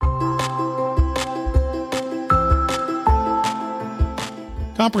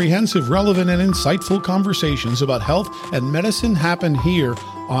Comprehensive, relevant, and insightful conversations about health and medicine happen here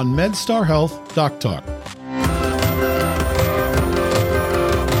on MedStar Health Doc Talk.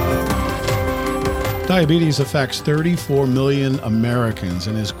 Diabetes affects 34 million Americans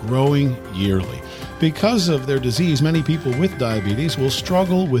and is growing yearly. Because of their disease, many people with diabetes will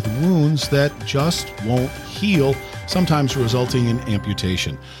struggle with wounds that just won't heal, sometimes resulting in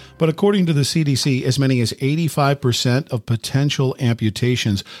amputation. But according to the CDC, as many as 85% of potential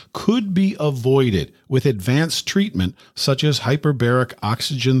amputations could be avoided with advanced treatment such as hyperbaric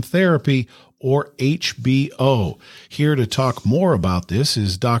oxygen therapy or HBO. Here to talk more about this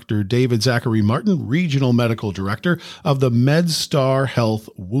is Dr. David Zachary Martin, Regional Medical Director of the MedStar Health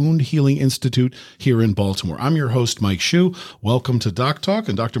Wound Healing Institute here in Baltimore. I'm your host, Mike Hsu. Welcome to Doc Talk,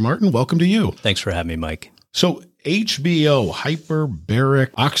 and Dr. Martin, welcome to you. Thanks for having me, Mike. So HBO, hyperbaric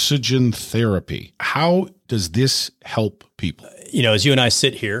oxygen therapy, how does this help people? As you and I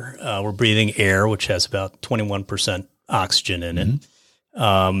sit here, we're breathing air, which has about 21% oxygen in it.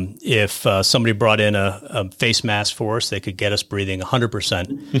 If somebody brought in a face mask for us, they could get us breathing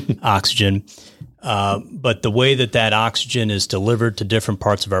 100% oxygen. But the way that oxygen is delivered to different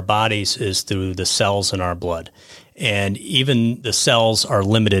parts of our bodies is through the cells in our blood. And even the cells are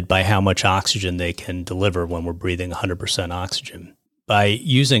limited by how much oxygen they can deliver when we're breathing 100% oxygen. By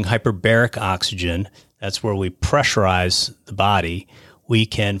using hyperbaric oxygen, that's where we pressurize the body. We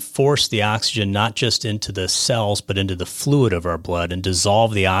can force the oxygen not just into the cells, but into the fluid of our blood and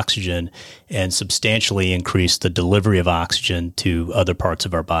dissolve the oxygen and substantially increase the delivery of oxygen to other parts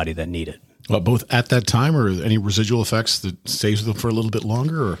of our body that need it. Well, both at that time or any residual effects that stays with them for a little bit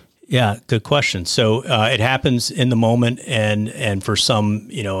longer? Or? Yeah, good question. So it happens in the moment and for some,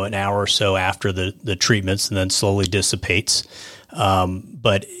 an hour or so after the treatments and then slowly dissipates.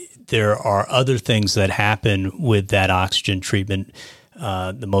 But there are other things that happen with that oxygen treatment.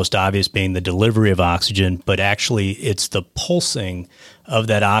 The most obvious being the delivery of oxygen, but actually it's the pulsing of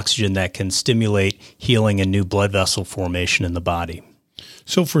that oxygen that can stimulate healing and new blood vessel formation in the body.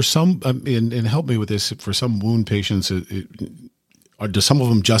 So for some, and help me with this, for some wound patients, do some of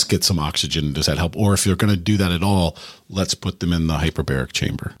them just get some oxygen? Does that help? Or if you're going to do that at all, let's put them in the hyperbaric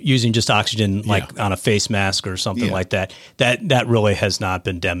chamber. Using just oxygen on a face mask or something like that really has not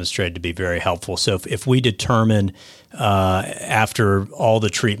been demonstrated to be very helpful. So if we determine after all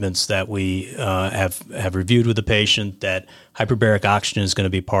the treatments that we have reviewed with the patient that hyperbaric oxygen is going to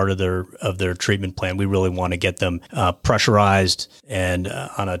be part of their treatment plan, we really want to get them pressurized and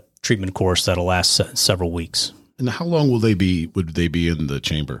on a treatment course that'll last several weeks. And how long would they be in the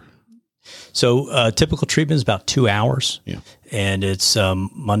chamber? So typical treatment is about 2 hours, and it's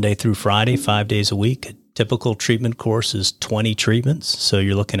Monday through Friday, 5 days a week. A typical treatment course is 20 treatments, so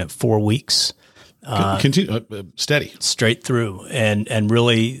you're looking at 4 weeks. Steady. Straight through, and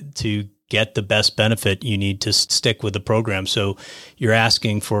really to get the best benefit, you need to stick with the program. So you're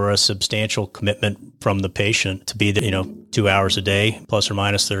asking for a substantial commitment from the patient to be there, 2 hours a day, plus or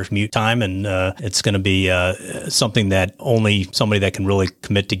minus their commute time. And it's going to be something that only somebody that can really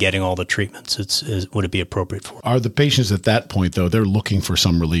commit to getting all the treatments would it be appropriate for. Are the patients at that point, though, they're looking for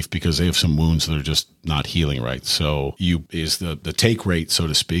some relief because they have some wounds that are just not healing right? So is the take rate, so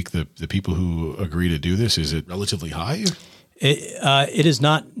to speak, the people who agree to do this, is it relatively high? It is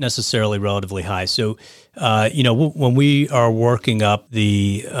not necessarily relatively high. So, when we are working up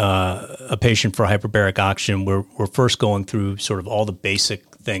a patient for hyperbaric oxygen, we're first going through sort of all the basic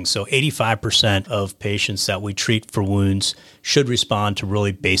things. So 85% of patients that we treat for wounds should respond to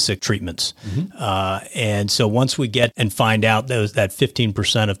really basic treatments. And so once we get and find out that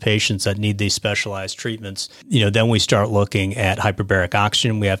 15% of patients that need these specialized treatments, then we start looking at hyperbaric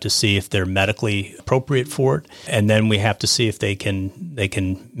oxygen. We have to see if they're medically appropriate for it. And then we have to see if they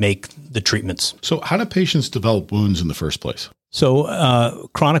can make the treatments. So how do patients develop wounds in the first place? So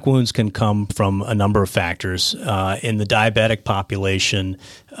chronic wounds can come from a number of factors. In the diabetic population,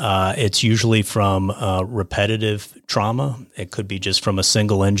 it's usually from repetitive trauma. It could be just from a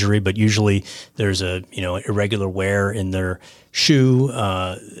single injury, but usually there's irregular wear in their shoe.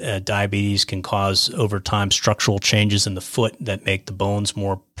 Diabetes can cause over time structural changes in the foot that make the bones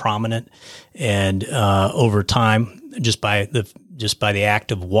more prominent, and over time, just by the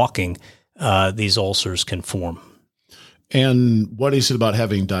act of walking, these ulcers can form. And what is it about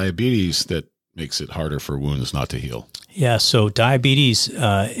having diabetes that makes it harder for wounds not to heal? Yeah, so diabetes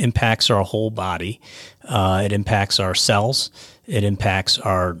impacts our whole body. It impacts our cells. It impacts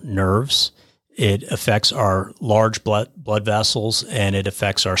our nerves. It affects our large blood vessels, and it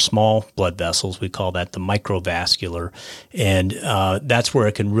affects our small blood vessels. We call that the microvascular. And that's where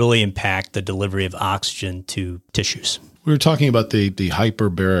it can really impact the delivery of oxygen to tissues. We were talking about the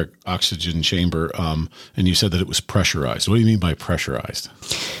hyperbaric oxygen chamber, and you said that it was pressurized. What do you mean by pressurized?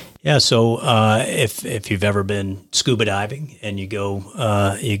 Yeah, so if you've ever been scuba diving and you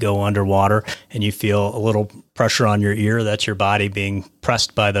go underwater and you feel a little pressure on your ear, that's your body being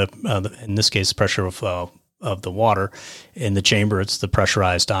pressed by the in this case, the pressure of the water. In the chamber, it's the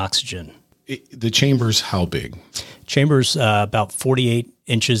pressurized oxygen. The chamber's how big? Chamber's about 48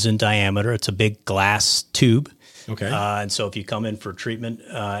 inches in diameter. It's a big glass tube. Okay. And so if you come in for treatment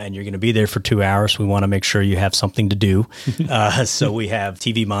and you're going to be there for 2 hours, we want to make sure you have something to do. So we have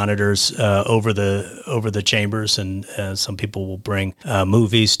TV monitors over the chambers, and some people will bring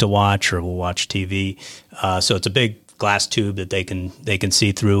movies to watch or will watch TV. So it's a big glass tube that they can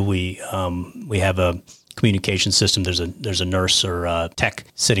see through. We have a communication system. There's a nurse or a tech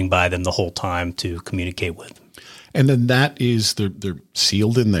sitting by them the whole time to communicate with. And then that is they're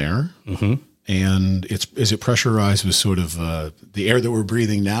sealed in there. Mm-hmm. And is it pressurized with sort of the air that we're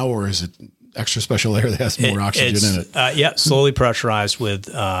breathing now, or is it extra special air that has more oxygen in it? Yeah, slowly pressurized with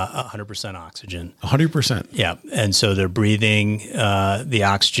 100% oxygen. 100%? Yeah, and so they're breathing the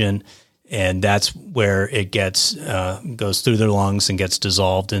oxygen, and that's where it goes through their lungs and gets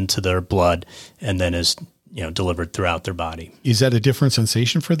dissolved into their blood, and then is delivered throughout their body. Is that a different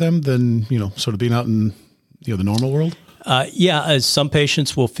sensation for them than sort of being out in the normal world? Some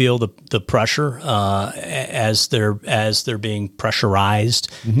patients will feel the pressure as they're being pressurized.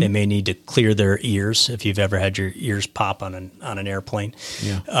 Mm-hmm. They may need to clear their ears if you've ever had your ears pop on an airplane.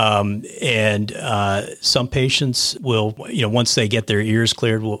 Yeah. And some patients will, once they get their ears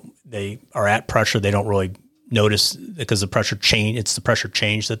cleared, they are at pressure. They don't really notice because the pressure change. It's the pressure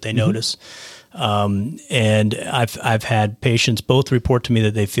change that they notice. And I've had patients both report to me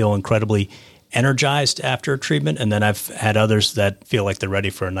that they feel incredibly energized after treatment, and then I've had others that feel like they're ready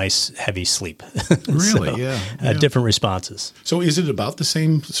for a nice heavy sleep. Really? So, yeah. Different responses. So is it about the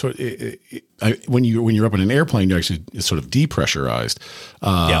same sort? When you're up in an airplane, you're actually sort of depressurized.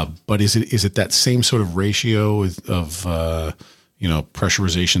 But is it that same sort of ratio of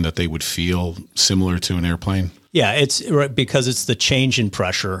pressurization that they would feel similar to an airplane? Yeah, it's because it's the change in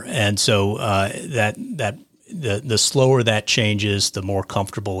pressure, and so the slower that changes, the more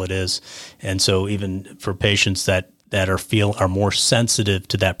comfortable it is. And so even for patients that are more sensitive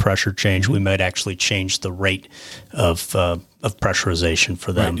to that pressure change, we might actually change the rate of pressurization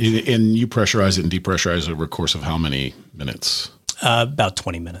for them. Right. And you pressurize it and depressurize it over a course of how many minutes? About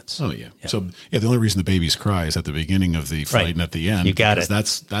 20 minutes. Oh, yeah. So, the only reason the babies cry is at the beginning of the flight and at the end. You got it.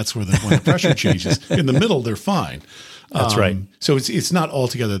 That's where when the pressure changes. In the middle, they're fine. That's right. So it's not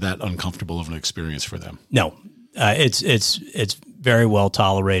altogether that uncomfortable of an experience for them. No, it's very well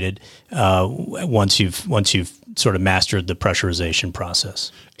tolerated once you've sort of mastered the pressurization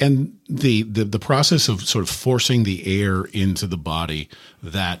process. And the process of sort of forcing the air into the body,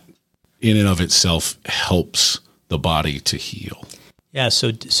 that in and of itself helps the body to heal. Yeah.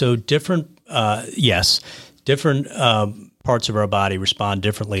 So different. Different. Parts of our body respond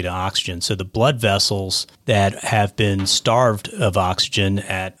differently to oxygen. So the blood vessels that have been starved of oxygen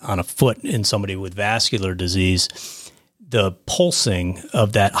on a foot in somebody with vascular disease, the pulsing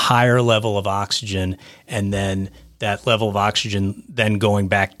of that higher level of oxygen and then that level of oxygen then going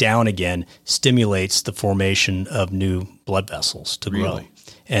back down again stimulates the formation of new blood vessels to grow. Really?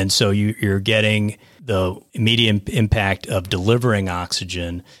 And so you're getting the immediate impact of delivering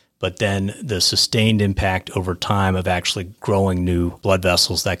oxygen, but then the sustained impact over time of actually growing new blood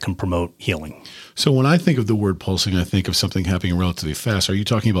vessels that can promote healing. So when I think of the word pulsing, I think of something happening relatively fast. Are you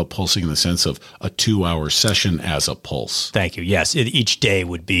talking about pulsing in the sense of a 2-hour session as a pulse? Thank you. Yes. Each day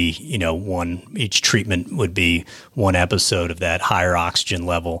would be, each treatment would be one episode of that higher oxygen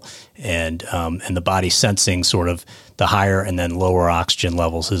level, and the body sensing sort of the higher and then lower oxygen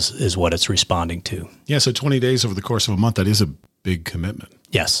levels is what it's responding to. Yeah. So 20 days over the course of a month, that is a big commitment.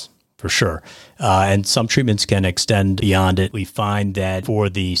 Yes, for sure. And some treatments can extend beyond it. We find that for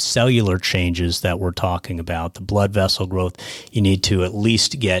the cellular changes that we're talking about, the blood vessel growth, you need to at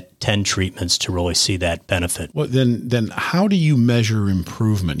least get 10 treatments to really see that benefit. Well, then how do you measure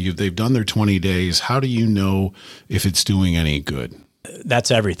improvement? They've done their 20 days. How do you know if it's doing any good? That's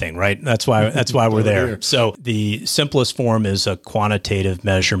everything, right? That's why we're there. So the simplest form is a quantitative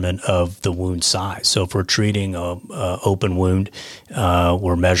measurement of the wound size. So if we're treating a open wound,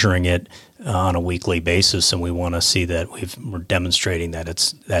 we're measuring it on a weekly basis, and we want to see that we're demonstrating that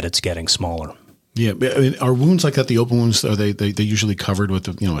it's getting smaller. Yeah, I mean, are wounds like that, the open wounds, are they usually covered with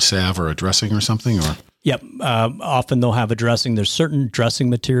a salve or a dressing or something, or? Yep. Often they'll have a dressing. There's certain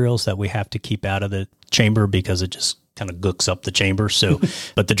dressing materials that we have to keep out of the chamber because it just kind of gooks up the chamber. So,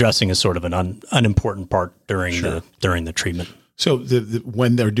 but the dressing is sort of an unimportant part during the treatment. So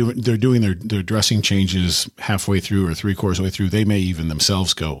when they're doing their dressing changes halfway through or 3/4 way through, they may even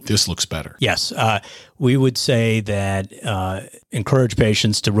themselves go, "This looks better." Yes, we would say that encourage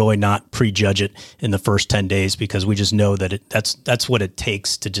patients to really not prejudge it in the first 10 days, because we just know that that's what it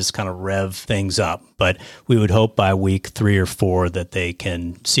takes to just kind of rev things up. But we would hope by week 3 or 4 that they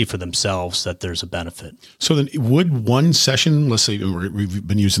can see for themselves that there's a benefit. So then would one session, let's say we've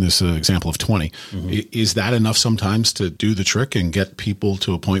been using this example of 20, is that enough sometimes to do the trick and get people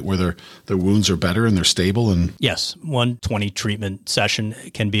to a point where their wounds are better and they're stable? And yes, one 20 treatment session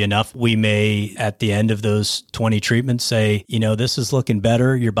can be enough. We may, at the end of those 20 treatments, say, this is looking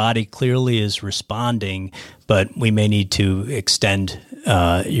better. Your body clearly is responding, but we may need to extend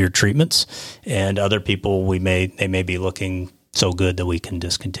your treatments. And other people, they may be looking so good that we can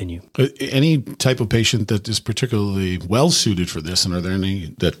discontinue. Any type of patient that is particularly well suited for this, and are there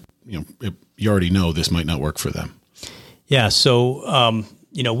any that you already know this might not work for them? Yeah, so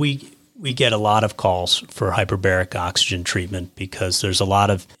we get a lot of calls for hyperbaric oxygen treatment because there's a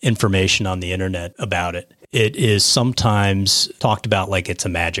lot of information on the internet about it. It is sometimes talked about like it's a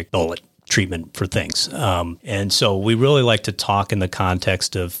magic bullet treatment for things. And so we really like to talk in the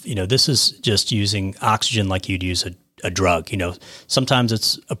context of, this is just using oxygen like you'd use a drug. Sometimes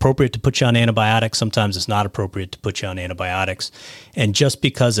it's appropriate to put you on antibiotics. Sometimes it's not appropriate to put you on antibiotics. And just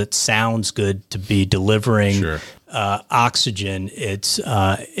because it sounds good to be delivering oxygen,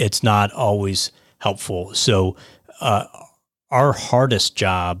 it's not always helpful. So our hardest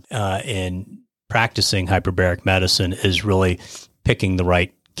job in practicing hyperbaric medicine is really picking the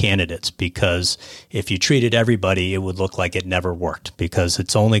right candidates, because if you treated everybody, it would look like it never worked, because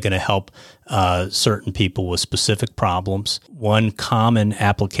it's only going to help certain people with specific problems. One common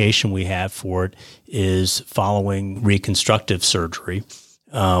application we have for it is following reconstructive surgery.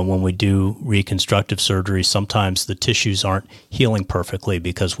 When we do reconstructive surgery, sometimes the tissues aren't healing perfectly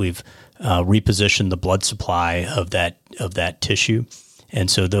because we've repositioned the blood supply of that tissue. And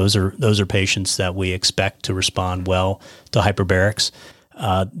so those are patients that we expect to respond well to hyperbarics.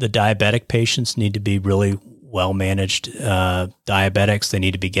 The diabetic patients need to be really well-managed diabetics. They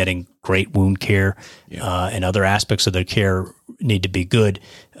need to be getting great wound care, and other aspects of their care need to be good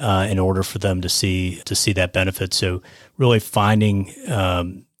in order for them to see that benefit. So really finding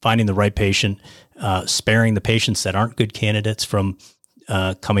the right patient, sparing the patients that aren't good candidates from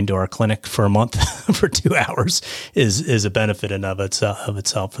coming to our clinic for a month for 2 hours is a benefit in of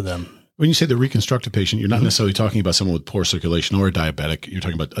itself for them. When you say the reconstructive patient, you're not necessarily talking about someone with poor circulation or a diabetic. You're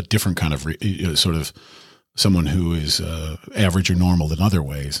talking about a different kind of sort of someone who is average or normal in other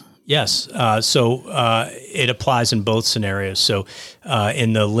ways. Yes. So it applies in both scenarios. So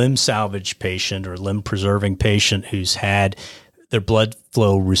in the limb salvage patient or limb preserving patient who's had their blood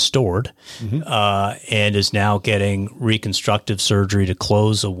flow restored and is now getting reconstructive surgery to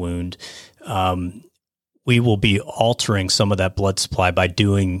close a wound, we will be altering some of that blood supply by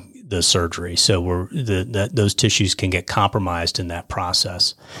doing the surgery. So those tissues can get compromised in that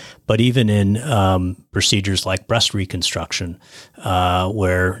process. But even in procedures like breast reconstruction,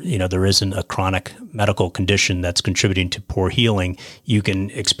 where there isn't a chronic medical condition that's contributing to poor healing, you can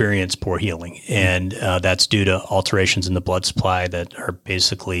experience poor healing, and that's due to alterations in the blood supply that are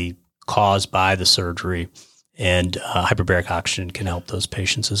basically caused by the surgery. And hyperbaric oxygen can help those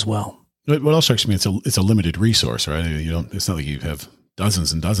patients as well. What else strikes me, it's a limited resource, right? It's not like you have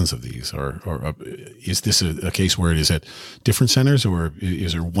dozens and dozens of these, or is this a case where it is at different centers, or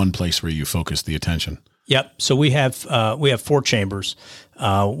is there one place where you focus the attention? Yep. So we have 4 chambers.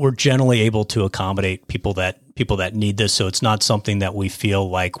 We're generally able to accommodate people that need this. So it's not something that we feel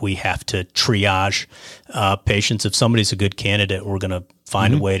like we have to triage patients. If somebody's a good candidate, we're going to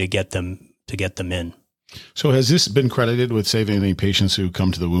find a way to get them in. So has this been credited with saving any patients who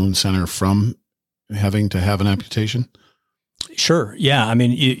come to the wound center from having to have an amputation? Sure. Yeah. I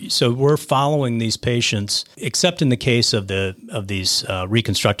mean, so we're following these patients, except in the case of these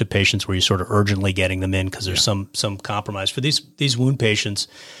reconstructive patients where you're sort of urgently getting them in because there's some compromise. For these wound patients,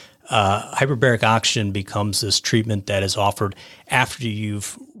 hyperbaric oxygen becomes this treatment that is offered after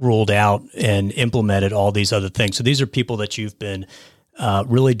you've ruled out and implemented all these other things. So these are people that you've been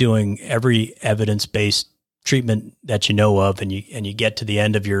really doing every evidence-based treatment that you know of, and you get to the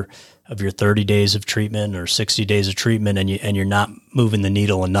end of your 30 days of treatment or 60 days of treatment, and you're not moving the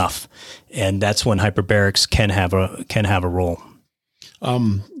needle enough, and that's when hyperbarics can have a role.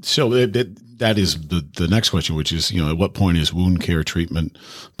 So that is the next question, which is, at what point is wound care treatment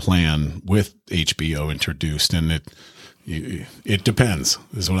plan with HBO introduced? And It depends,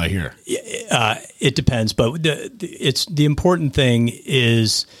 is what I hear. It depends, but the important thing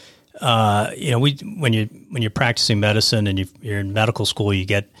is, when you're practicing medicine and you're in medical school, you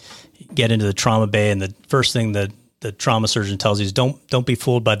get into the trauma bay, and the first thing that the trauma surgeon tells you is don't be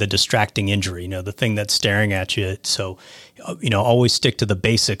fooled by the distracting injury, the thing that's staring at you. So, always stick to the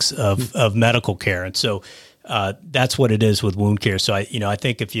basics of medical care. And so that's what it is with wound care. So I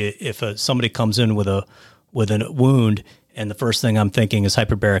think if somebody comes in with a wound, and the first thing I'm thinking is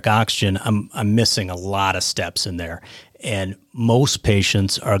hyperbaric oxygen, I'm missing a lot of steps in there. And most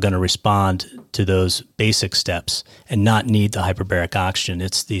patients are going to respond to those basic steps and not need the hyperbaric oxygen.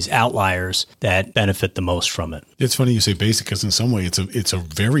 It's these outliers that benefit the most from it. It's funny you say basic, because in some way it's a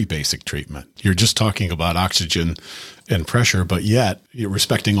very basic treatment. You're just talking about oxygen and pressure, but yet you're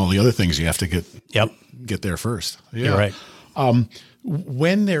respecting all the other things you have to get there first. Yeah. You're right.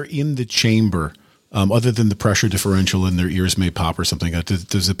 When they're in the chamber, other than the pressure differential and their ears may pop or something like that,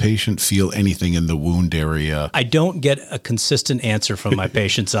 does the patient feel anything in the wound area? I don't get a consistent answer from my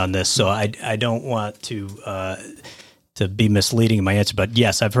patients on this, so I don't want to be misleading in my answer. But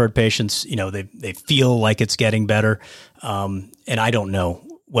yes, I've heard patients, they feel like it's getting better, and I don't know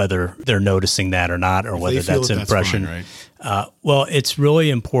whether they're noticing that or not, or whether that's an impression. Fine, right? Well, it's really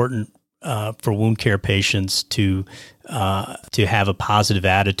important for wound care patients to have a positive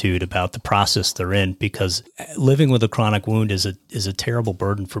attitude about the process they're in, because living with a chronic wound is a terrible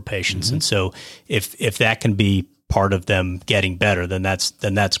burden for patients. Mm-hmm. And so if that can be part of them getting better, then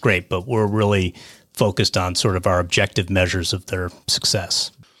that's great. But we're really focused on sort of our objective measures of their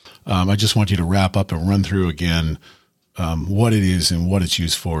success. I just want you to wrap up and run through again what it is and what it's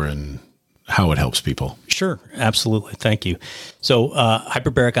used for and how it helps people. Sure, absolutely. Thank you. So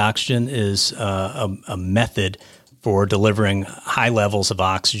hyperbaric oxygen is a method for delivering high levels of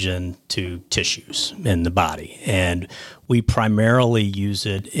oxygen to tissues in the body. And we primarily use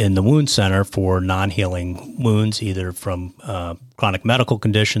it in the wound center for non-healing wounds, either from chronic medical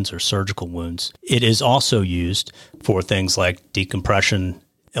conditions or surgical wounds. It is also used for things like decompression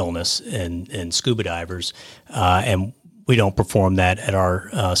illness in scuba divers. And we don't perform that at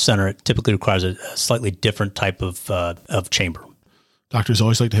our center. It typically requires a slightly different type of chamber. Doctors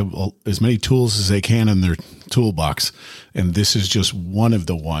always like to have as many tools as they can in their toolbox, and this is just one of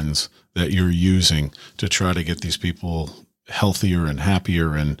the ones that you're using to try to get these people healthier and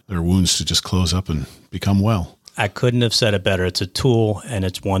happier and their wounds to just close up and become well. I couldn't have said it better. It's a tool, and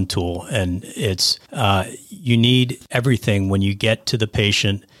it's one tool, and it's you need everything when you get to the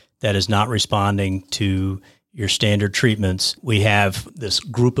patient that is not responding to your standard treatments. We have this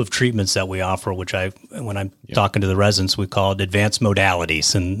group of treatments that we offer, which when I'm talking to the residents, we call it advanced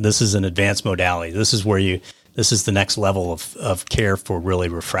modalities. And this is an advanced modality. This is this is the next level of care for really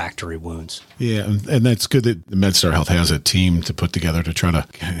refractory wounds. Yeah, and that's good that MedStar Health has a team to put together to try to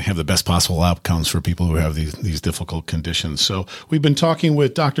have the best possible outcomes for people who have these difficult conditions. So we've been talking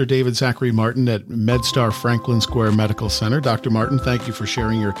with Dr. David Zachary Martin at MedStar Franklin Square Medical Center. Dr. Martin, thank you for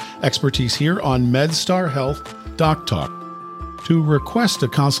sharing your expertise here on MedStar Health Doc Talk. To request a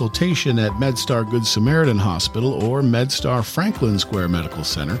consultation at MedStar Good Samaritan Hospital or MedStar Franklin Square Medical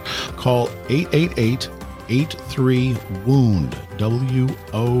Center, call 888-83-WOUND,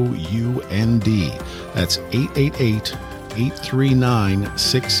 WOUND. That's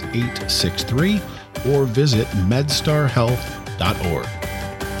 888-839-6863, or visit medstarhealth.org.